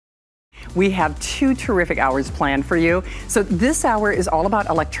We have 2 terrific hours planned for you. So this hour is all about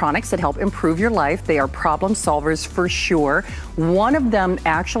electronics that help improve your life. They are problem solvers for sure. One of them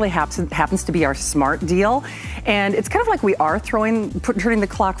actually happens to be our smart deal. And it's kind of like we are turning the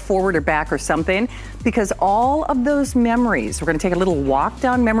clock forward or back or something, because all of those memories, we're gonna take a little walk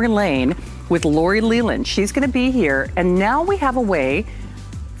down memory lane with Lori Leland. She's gonna be here, and now we have a way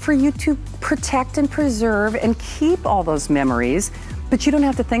for you to protect and preserve and keep all those memories, but you don't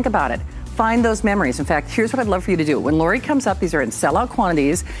have to think about it. Find those memories. In fact, here's what I'd love for you to do. When Lori comes up, these are in sellout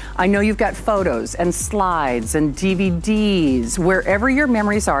quantities. I know you've got photos and slides and DVDs, wherever your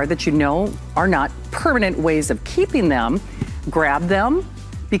memories are that you know are not permanent ways of keeping them, grab them,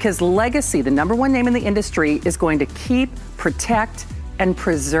 because Legacy, the #1 name in the industry, is going to keep, protect, and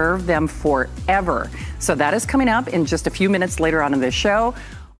preserve them forever. So that is coming up in just a few minutes later on in this show.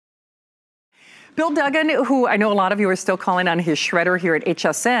 Bill Duggan, who I know a lot of you are still calling on his shredder here at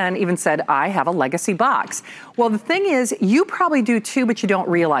HSN, even said, I have a Legacy box. Well, the thing is, you probably do too, but you don't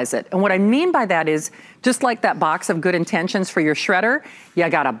realize it. And what I mean by that is, just like that box of good intentions for your shredder, you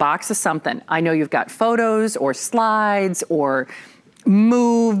got a box of something. I know you've got photos or slides or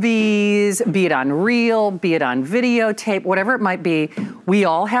movies, be it on reel, be it on videotape, whatever it might be. We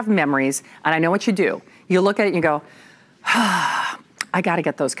all have memories, and I know what you do. You look at it and you go, I gotta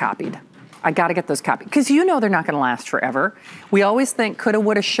get those copied. I gotta get those copied. Because you know they're not gonna last forever. We always think coulda,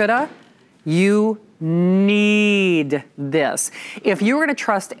 woulda, shoulda. You need this. If you were gonna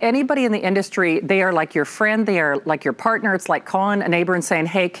trust anybody in the industry, they are like your friend, they are like your partner. It's like calling a neighbor and saying,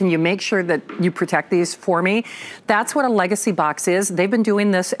 hey, can you make sure that you protect these for me? That's what a Legacy box is. They've been doing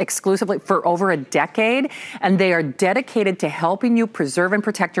this exclusively for over a decade, and they are dedicated to helping you preserve and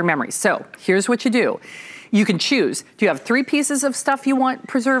protect your memories. So here's what you do. You can choose. Do you have 3 pieces of stuff you want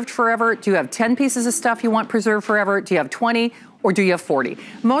preserved forever? Do you have 10 pieces of stuff you want preserved forever? Do you have 20? Or do you have 40?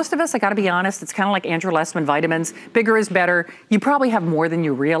 Most of us, I gotta be honest, it's kind of like Andrew Lessman vitamins. Bigger is better. You probably have more than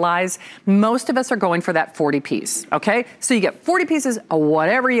you realize. Most of us are going for that 40 piece, okay? So you get 40 pieces of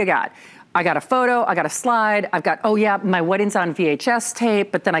whatever you got. I got a photo, I got a slide, I've got, oh yeah, my wedding's on VHS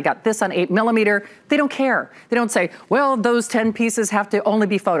tape, but then I got this on 8mm. They don't care. They don't say, well, those 10 pieces have to only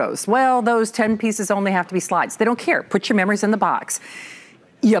be photos. Well, those 10 pieces only have to be slides. They don't care. Put your memories in the box.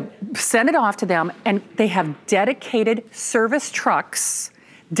 You send it off to them, and they have dedicated service trucks.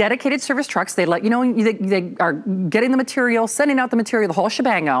 Dedicated service trucks. They let you know they are getting the material, sending out the material, the whole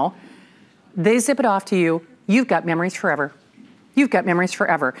shebango. They zip it off to you. You've got memories forever. You've got memories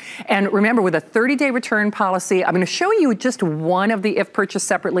forever. And remember, with a 30-day return policy, I'm gonna show you just one of the if purchased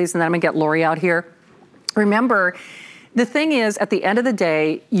separately, and then I'm gonna get Lori out here. Remember, the thing is, at the end of the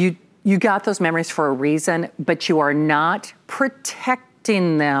day, you got those memories for a reason, but you are not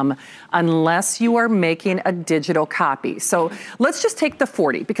protecting them unless you are making a digital copy. So let's just take the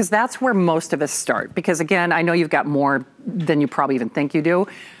 40, because that's where most of us start. Because again, I know you've got more than you probably even think you do.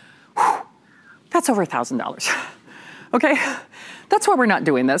 Whew, that's over $1,000, okay? That's why we're not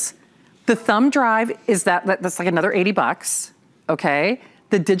doing this. The thumb drive is that's like another 80 bucks, okay?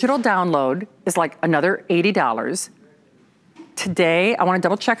 The digital download is like another $80. Today, I wanna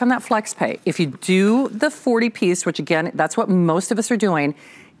double check on that FlexPay. If you do the 40 piece, which again, that's what most of us are doing,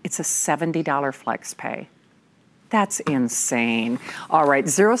 it's a $70 FlexPay. That's insane. All right,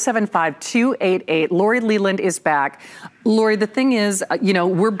 075288. Lori Leland is back. Lori, the thing is, you know,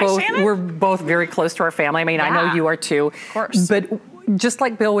 we're both very close to our family. I mean, yeah. I know you are too. Of course. But just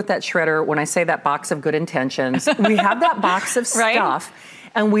like Bill with that shredder, when I say that box of good intentions, we have that box of right? stuff,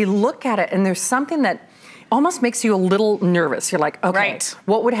 and we look at it, and there's something that almost makes you a little nervous. You're like, okay, right.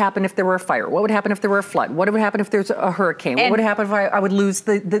 What would happen if there were a fire? What would happen if there were a flood? What would happen if there's a hurricane? And what would happen if I would lose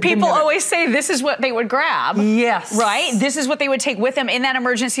the people always say this is what they would grab. Yes. Right? This is what they would take with them in that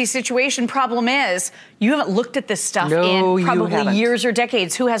emergency situation. Problem is, you haven't looked at this stuff in probably years or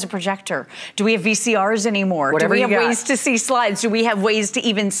decades. Who has a projector? Do we have VCRs anymore? Whatever Do we have ways to see slides? Do we have ways to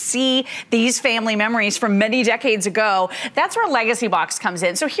even see these family memories from many decades ago? That's where Legacy Box comes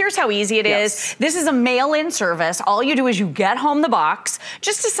in. So here's how easy it is. This is a mail-in service. All you do is you get home the box,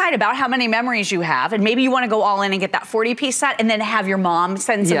 just decide about how many memories you have, and maybe you want to go all in and get that 40-piece set, and then have your mom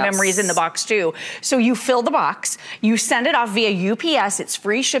send some memories in the box too. So you fill the box, you send it off via UPS, it's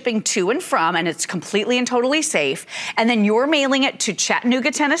free shipping to and from, and it's completely and totally safe. And then you're mailing it to Chattanooga,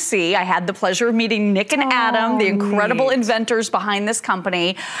 Tennessee. I had the pleasure of meeting Nick and Adam, the incredible inventors behind this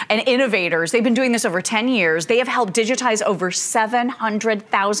company and innovators. They've been doing this over 10 years. They have helped digitize over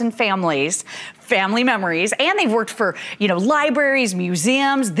 700,000 family memories. memories, and they've worked for, you know, libraries,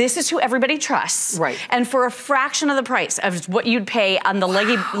 museums. This is who everybody trusts. Right. And for a fraction of the price of what you'd pay on the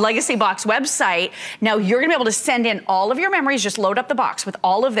Legacybox website, now you're gonna be able to send in all of your memories, just load up the box with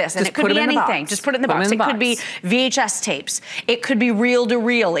all of this, and it could be anything. Just put it in the box. It could be VHS tapes. It could be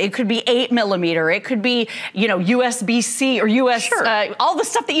reel-to-reel. It could be 8mm. It could be, you know, USB-C or US, all the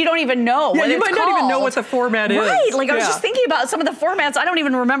stuff that you don't even know. Yeah, you might not even know what the format is. Right, like I was just thinking about some of the formats. I don't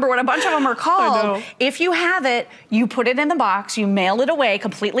even remember what a bunch of them are called. I know. If you have it, you put it in the box, you mail it away,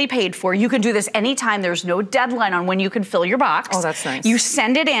 completely paid for. You can do this anytime. There's no deadline on when you can fill your box. Oh, that's nice. You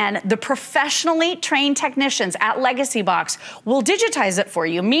send it in. The professionally trained technicians at Legacybox will digitize it for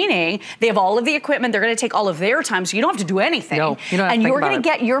you, meaning they have all of the equipment. They're going to take all of their time, so you don't have to do anything. No, you don't have and to you're going to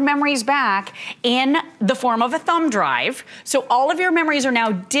get your memories back in the form of a thumb drive. So all of your memories are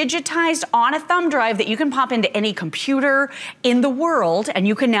now digitized on a thumb drive that you can pop into any computer in the world, and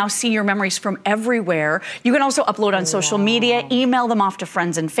you can now see your memories from everywhere. You can also upload on social media, email them off to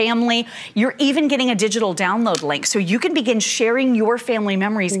friends and family. You're even getting a digital download link, so you can begin sharing your family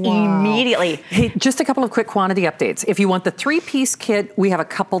memories immediately. Hey, just a couple of quick quantity updates. If you want the 3-piece kit, we have a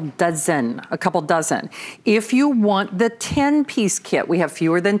couple dozen. If you want the 10-piece kit, we have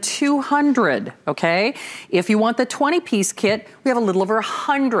fewer than 200, okay? If you want the 20-piece kit, we have a little over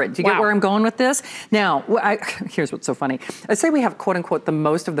 100. Do you get where I'm going with this? Now, here's what's so funny. I say we have, quote unquote, the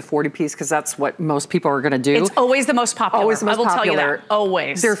most of the 40-piece because that's what most people are gonna do. It's always the most popular. Always the most popular. I will tell you that,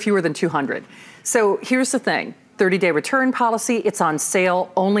 always. There are fewer than 200. So here's the thing, 30-day return policy, it's on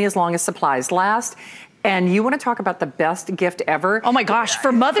sale only as long as supplies last. And you want to talk about the best gift ever? Oh my gosh,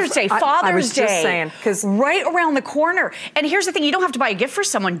 for Mother's Day, Father's Day. I was just saying, because right around the corner. And here's the thing, you don't have to buy a gift for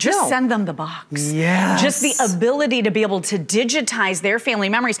someone, just send them the box. Yes. Just the ability to be able to digitize their family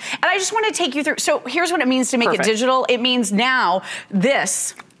memories. And I just want to take you through, so here's what it means to make it digital. It means now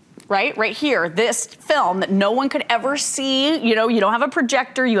this, right here, this film that no one could ever see, you know, you don't have a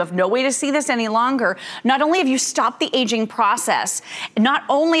projector, you have no way to see this any longer. Not only have you stopped the aging process, not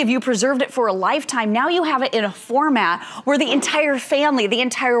only have you preserved it for a lifetime, now you have it in a format where the entire family, the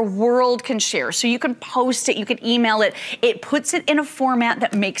entire world can share. So you can post it, you can email it. It puts it in a format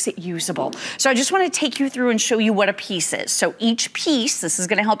that makes it usable. So I just want to take you through and show you what a piece is. So each piece, this is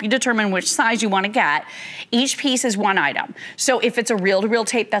going to help you determine which size you want to get. Each piece is one item. So if it's a reel-to-reel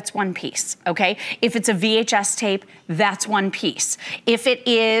tape, that's one piece, okay? If it's a VHS tape, that's one piece. If it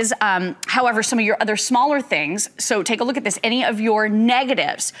is, however, some of your other smaller things, so take a look at this, any of your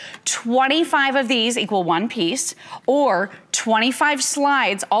negatives, 25 of these equal one piece, or 25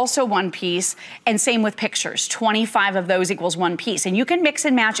 slides, also one piece, and same with pictures. 25 of those equals one piece. And you can mix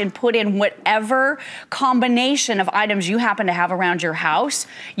and match and put in whatever combination of items you happen to have around your house.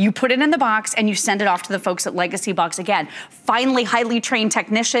 You put it in the box and you send it off to the folks at Legacybox. Again, finally, highly trained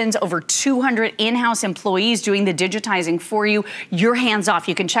technicians, over 200 in-house employees doing the digitizing for you. Your hands off.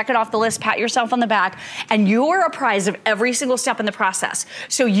 You can check it off the list, pat yourself on the back, and you're apprised of every single step in the process.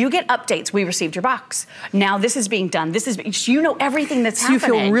 So you get updates. We received your box. Now this is being done. This is, you know everything that's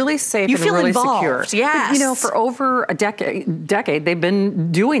happening. You feel really safe and really secure. Yes. You know, for over a decade, they've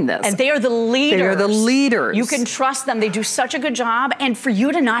been doing this. And they are the leaders. They are the leaders. You can trust them. They do such a good job. And for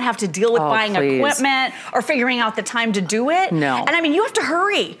you to not have to deal with buying equipment or figuring out the time to do it. No. And I mean, you have to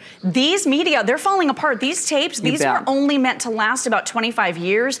hurry. These media, they're falling apart. These tapes, these were only meant to last about 25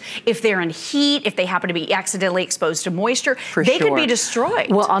 years. If they're in heat, if they happen to be accidentally exposed to moisture, they could be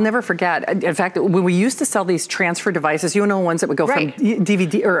destroyed. Well, I'll never forget. In fact, when we used to sell these transfer devices, you know, ones that would go from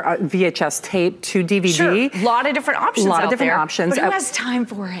DVD or VHS tape to DVD. Sure. A lot of different options out there. A lot of different options. But who has time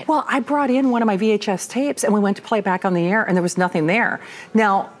for it? Well, I brought in one of my VHS tapes and we went to play back on the air and there was nothing there.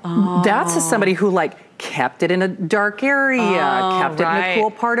 Now, that's as somebody who kept it in a dark area, kept it in a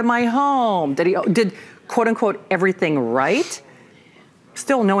cool part of my home, did quote unquote everything right.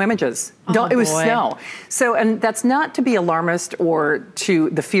 Still no images. It was snow. So, and that's not to be alarmist or to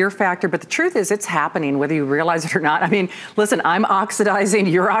the fear factor, but the truth is it's happening whether you realize it or not. I mean, listen, I'm oxidizing,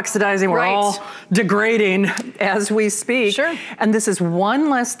 you're oxidizing, we're all degrading as we speak. Sure. And this is one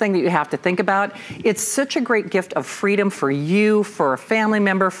less thing that you have to think about. It's such a great gift of freedom for you, for a family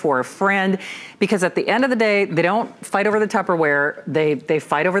member, for a friend, because at the end of the day, they don't fight over the Tupperware, they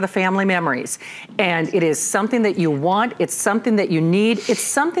fight over the family memories. And it is something that you want, it's something that you need, it's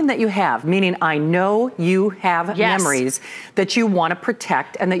something that you have. have, meaning I know you have memories that you want to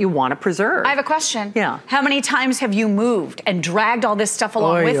protect and that you want to preserve. I have a question. Yeah. How many times have you moved and dragged all this stuff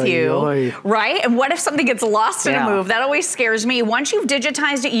along with you, right? And what if something gets lost in a move? That always scares me. Once you've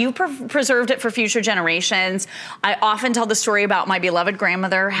digitized it, you've preserved it for future generations. I often tell the story about my beloved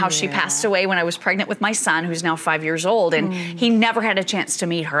grandmother, how she passed away when I was pregnant with my son, who's now 5 years old, and he never had a chance to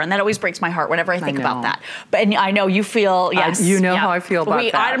meet her. And that always breaks my heart whenever I think about that. But and I know you feel, you know how I feel about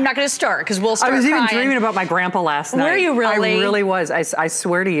that. I'm not going to start because we'll start I was crying. even dreaming about my grandpa last night. Were you really? I really was. I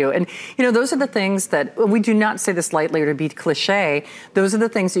swear to you. And you know, those are the things that, we do not say this lightly or to be cliche, those are the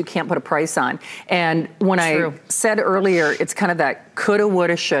things you can't put a price on. And when I said earlier, it's kind of that coulda,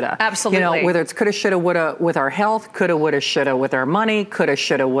 woulda, shoulda. Absolutely. You know, whether it's coulda, shoulda, woulda with our health, coulda, woulda, shoulda with our money, coulda,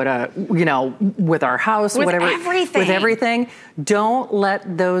 shoulda, woulda, you know, with our house, with whatever. Everything. With everything. Don't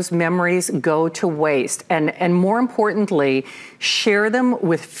let those memories go to waste. And more importantly, share them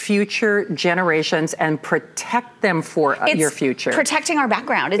with future generations and protect them for your future. It's protecting our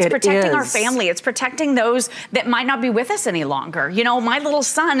background. It's protecting our family. It's protecting those that might not be with us any longer. You know, my little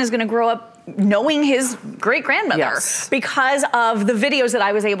son is going to grow up knowing his great-grandmother because of the videos that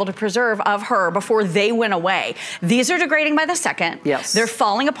I was able to preserve of her before they went away. These are degrading by the second. They're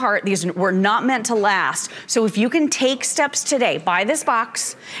falling apart. These were not meant to last. So if you can take steps today, buy this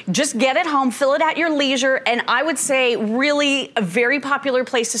box, just get it home, fill it at your leisure, and I would say really a very popular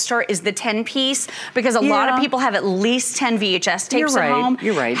place to start is the 10-piece because a lot of people have at least 10 VHS tapes at home.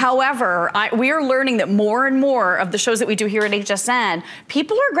 You're right. However, we are learning that more and more of the shows that we do here at HSN,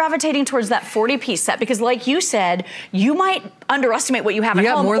 people are gravitating towards that 40-piece set because like you said, you might underestimate what you have at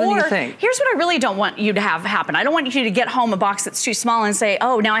home. More than you think. Here's what I really don't want you to have happen. I don't want you to get home a box that's too small and say,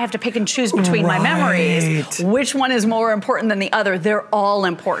 oh, now I have to pick and choose between my memories. Which one is more important than the other? They're all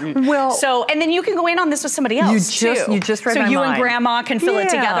important. Well, so, and then you can go in on this with somebody else too. You just read my mind. So you and grandma can fill it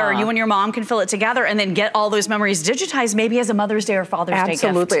together, or you and your mom can fill it together and then get all those memories digitized maybe as a Mother's Day or Father's Day gift.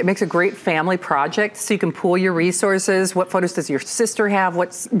 Absolutely. It makes a great family project so you can pool your resources. What photos does your sister have?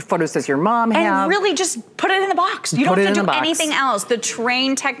 What photos does your mom have? And really just put it in the box. You don't have to do anything else. The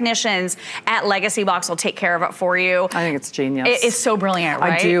trained technicians at Legacybox will take care of it for you. I think it's genius. It's so brilliant,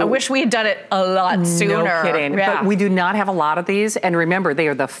 right? I do. I wish we had done it a lot sooner. No kidding. But we do not have a lot of these. And remember, they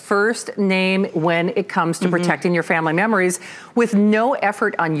are the first name when it comes to protecting your family memories with no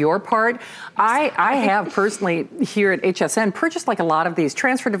effort on your part. I have personally here at HSN purchased like a lot of these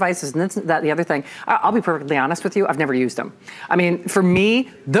transfer devices and this, that, the other thing. I'll be perfectly honest with you. I've never used them. I mean, for me,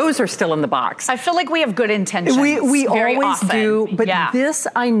 those are still in the box. I feel like we have good intentions. We very always often. do, but this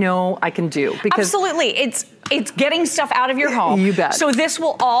I know I can do. Because absolutely. It's getting stuff out of your home. You bet. So this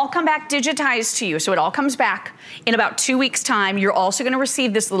will all come back digitized to you. So it all comes back in about 2 weeks' time. You're also going to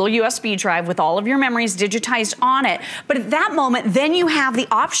receive this little USB drive with all of your memories digitized on it. But at that moment, then you have the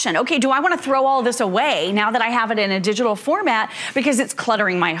option. Okay, do I want to throw all this away now that I have it in a digital format because it's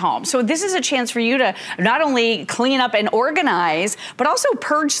cluttering my home? So this is a chance for you to not only clean up and organize, but also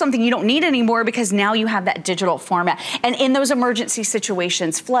purge something you don't need anymore because now you have that digital format. And in those emergency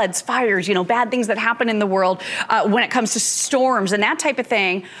situations, floods, fires, you know, bad things that happen in the world, when it comes to storms and that type of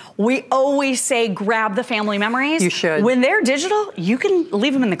thing, we always say grab the family memories. You should. When they're digital, you can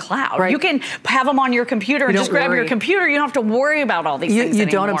leave them in the cloud. Right. You can have them on your computer and just grab your computer. You don't have to worry about all these things anymore.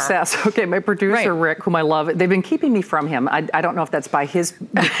 You don't obsess. Okay, my producer, Rick, whom I love, they've been keeping me from him. I don't know if that's by his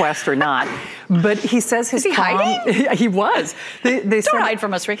request or not, but he says his prom. Hiding? He was. Don't hide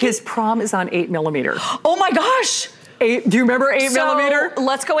from us, Ricky. His prom is on 8mm. Oh my gosh. Do you remember 8mm?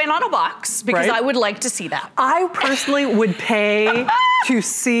 Let's go in on a box because I would like to see that. I personally would pay to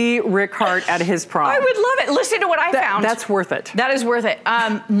see Rick Hart at his prom. I would love it. Listen to what I found. That's worth it. That is worth it.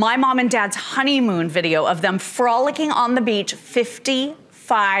 My mom and dad's honeymoon video of them frolicking on the beach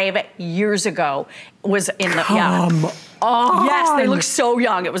 55 years ago was in the yes, they look so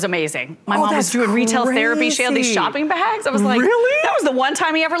young. It was amazing. My mom was doing retail therapy. She had these shopping bags. I was like, really? That was the one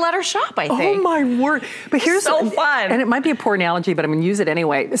time he ever let her shop, I think. Oh my word. But here's so fun. And it might be a poor analogy, but I'm gonna use it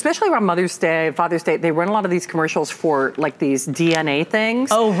anyway. Especially around Mother's Day, Father's Day, they run a lot of these commercials for like these DNA things.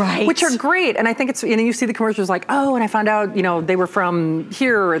 Oh, right. Which are great. And I think it's, you know, you see the commercials like, oh, and I found out, you know, they were from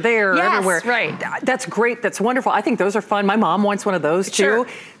here or there or everywhere. Right. That's great. That's wonderful. I think those are fun. My mom wants one of those too.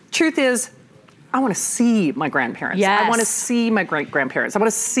 Truth is, I want to see my grandparents. Yes. I want to see my great-grandparents. I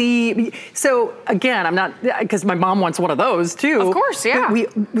want to see, so again, I'm not, because my mom wants one of those too. Of course, yeah.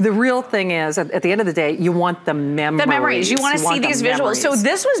 The real thing is, at the end of the day, you want the memories. The memories, you want to see these visuals. So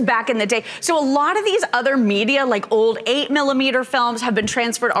this was back in the day. So a lot of these other media, like old 8mm films, have been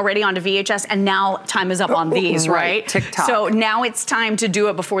transferred already onto VHS, and now time is up on these, right? TikTok. So now it's time to do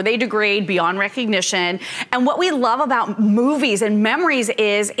it before they degrade beyond recognition. And what we love about movies and memories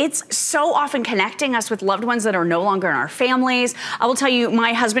is it's so often connecting us with loved ones that are no longer in our families. I will tell you,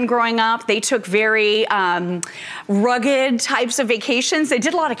 my husband growing up, they took very rugged types of vacations. They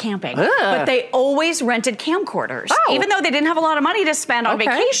did a lot of camping, but they always rented camcorders. Oh. Even though they didn't have a lot of money to spend on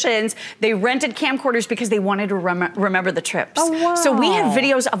vacations, they rented camcorders because they wanted to remember the trips. Oh, wow. So we have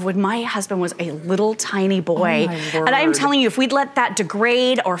videos of when my husband was a little tiny boy. Oh, and I'm telling you, if we'd let that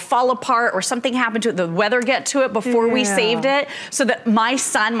degrade or fall apart or something happen to it, the weather get to it before we saved it, so that my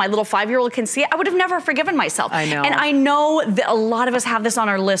son, my little 5-year-old, can see it, I would have never forgiven myself. I know. And I know that a lot of us have this on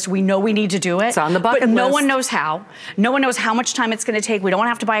our list. We know we need to do it. It's on the bucket list. But no one knows how. No one knows how much time it's going to take. We don't want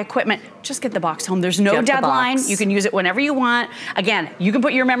to have to buy equipment. Just get the box home. There's no deadline. You can use it whenever you want. Again, you can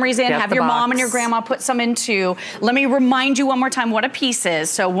put your memories in, have your mom and your grandma put some in too. Let me remind you one more time what a piece is.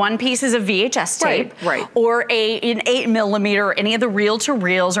 So one piece is a VHS tape, or an 8mm, any of the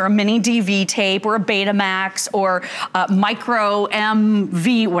reel-to-reels, or a mini DV tape, or a Betamax, or micro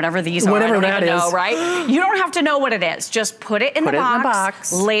MV, whatever these are. Whatever that is. Know, right? You don't have to know what it is. Just put it in the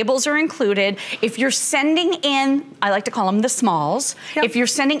box. Labels are included. If you're sending in, I like to call them the smalls. If you're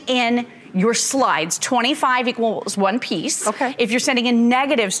sending in your slides, 25 equals one piece. Okay. If you're sending in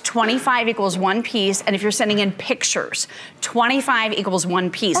negatives, 25 equals one piece. And if you're sending in pictures, 25 equals one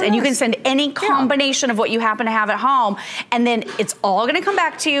piece. And you can send any combination of what you happen to have at home. And then it's all gonna come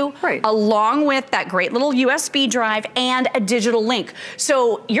back to you, along with that great little USB drive and a digital link.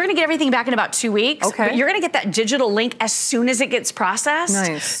 So you're gonna get everything back in about 2 weeks. Okay. But you're gonna get that digital link as soon as it gets processed.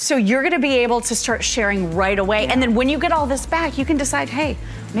 Nice. So you're gonna be able to start sharing right away. And then when you get all this back, you can decide, hey,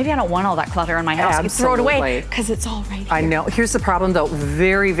 maybe I don't want all that clutter in my house. Absolutely. You throw it away because it's all right here. I know. Here's the problem though,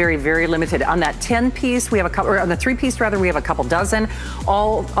 very, very, very limited. On that 10-piece, we have a couple, or on the 3-piece rather, we have a couple dozen.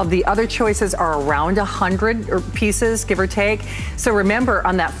 All of the other choices are around 100 pieces, give or take. So remember,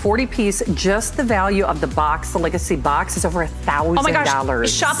 on that 40-piece, just the value of the box, the Legacy box, is over $1,000. Oh my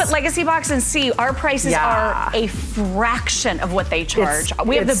gosh, shop at Legacybox and see our prices are a fraction of what they charge.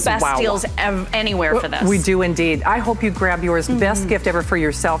 We have the best deals anywhere for this. We do indeed. I hope you grab yours. Best gift ever for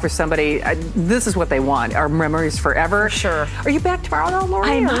yourself or somebody. This is what they want, our memories forever. For sure. Are you back tomorrow though, Lori?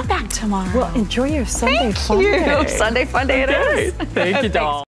 I'm not back tomorrow. Well, enjoy your Sunday fun day. Sunday fun day it is. Thank you, doll.